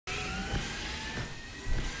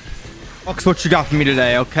Fox, what you got for me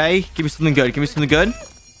today, okay? Give me something good. Give me something good.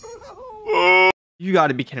 You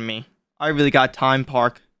gotta be kidding me. I really got time,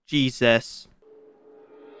 Park. Jesus.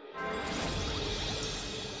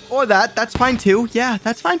 Or that. That's fine, too. Yeah,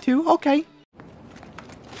 that's fine, too. Okay.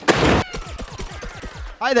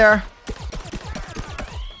 Hi there.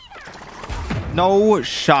 No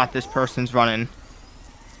shot this person's running.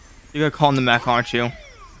 You're gonna call in the mech, aren't you?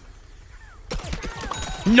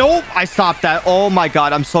 Nope, I stopped that. Oh my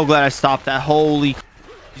god, I'm so glad I stopped that. Holy.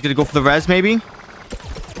 He's gonna go for the res, maybe?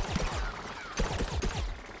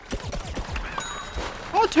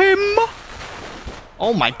 Got him.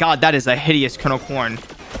 Oh my god, that is a hideous kernel corn.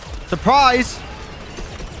 Surprise.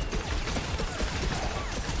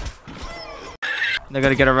 They're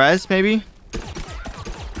gonna get a res, maybe?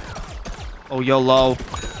 Oh, YOLO.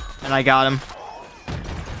 And I got him.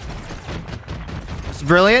 This is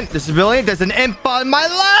brilliant. This is brilliant. There's an imp on my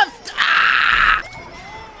left. Ah!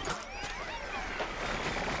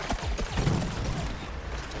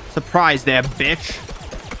 Surprise there, bitch.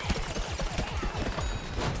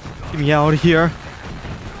 Get me out of here.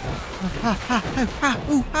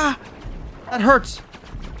 That hurts.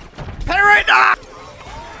 Parrot! Ah!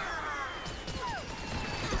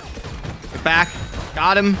 Get back.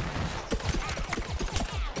 Got him.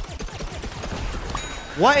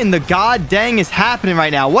 What in the god dang is happening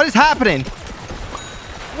right now? What is happening?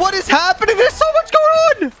 What is happening? There's so much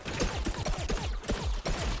going on!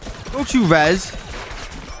 Don't you res?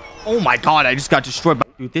 Oh my god, I just got destroyed by...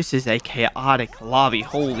 Dude, this is a chaotic lobby.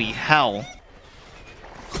 Holy hell.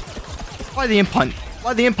 Why the input?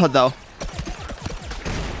 Why the input, though?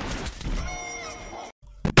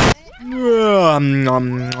 Yo,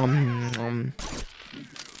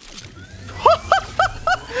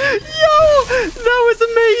 that was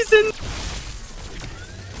amazing.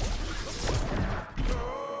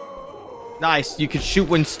 Nice. You could shoot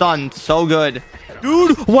when stunned. So good.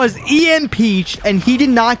 Dude was EMP'd and he did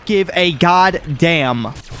not give a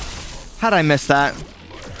goddamn. How'd I miss that?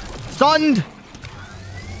 Stunned.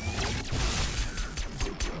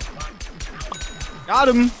 Got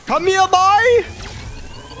him. Come here, boy.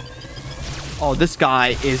 Oh, this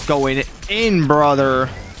guy is going in, brother.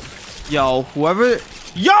 Yo, whoever...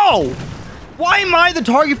 Yo! Why am I the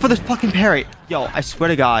target for this fucking parry? Yo, I swear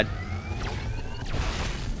to God.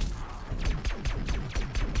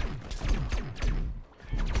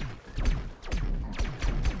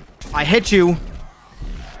 I hit you.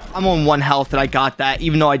 I'm on 1 health and I got that,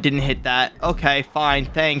 even though I didn't hit that. Okay, fine.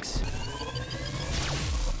 Thanks.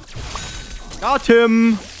 Got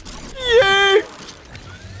him. Yay!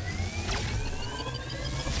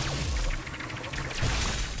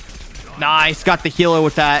 Nice. Got the healer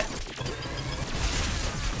with that.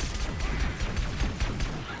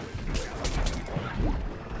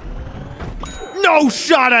 No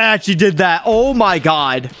shot. I actually did that. Oh my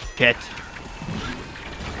god. Shit.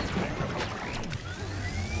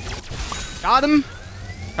 Got him.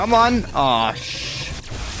 Come on. Oh,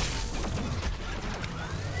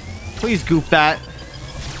 please goop that.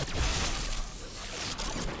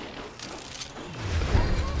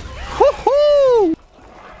 Woohoo!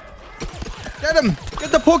 Get him.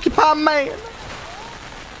 Get the porcupine man.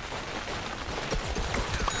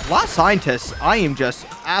 A lot of scientists. I am just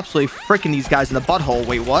absolutely freaking these guys in the butthole.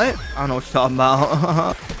 Wait, what? I don't know what you're talking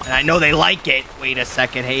about. And I know they like it. Wait a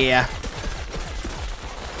second. Hey,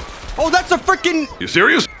 oh, that's a freaking... You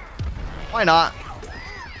serious? Why not?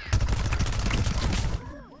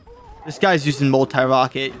 This guy's using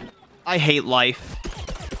multi-rocket. I hate life.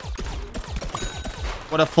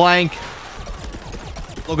 What a flank.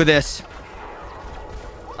 Look at this.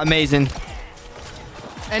 Amazing.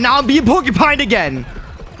 And now I'm being porcupined again.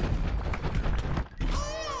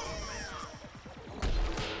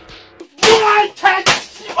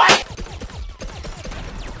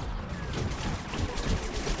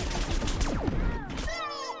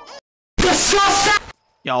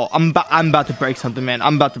 Yo, I'm about to break something, man.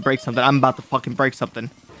 I'm about to break something. I'm about to fucking break something.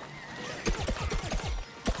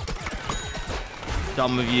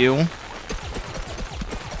 Dumb of you.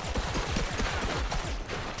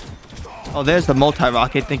 Oh, there's the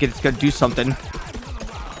multi-rocket, thinking it's gonna do something.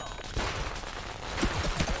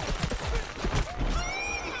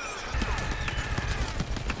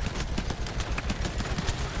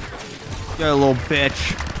 You're a little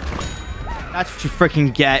bitch. That's what you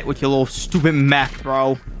freaking get with your little stupid mech,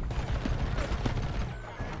 bro.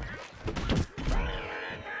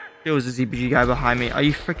 There was a ZBG guy behind me. Are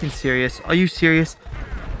you freaking serious? Are you serious?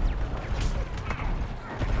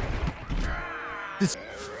 This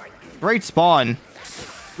great spawn.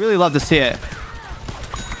 Really love to see it.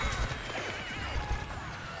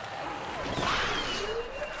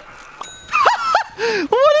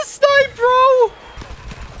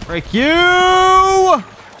 Frick you!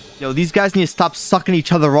 Yo, these guys need to stop sucking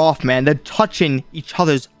each other off, man. They're touching each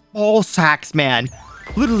other's ball sacks, man.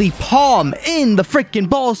 Literally palm in the freaking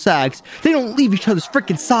ball sacks. They don't leave each other's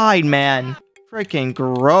freaking side, man. Freaking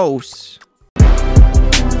gross.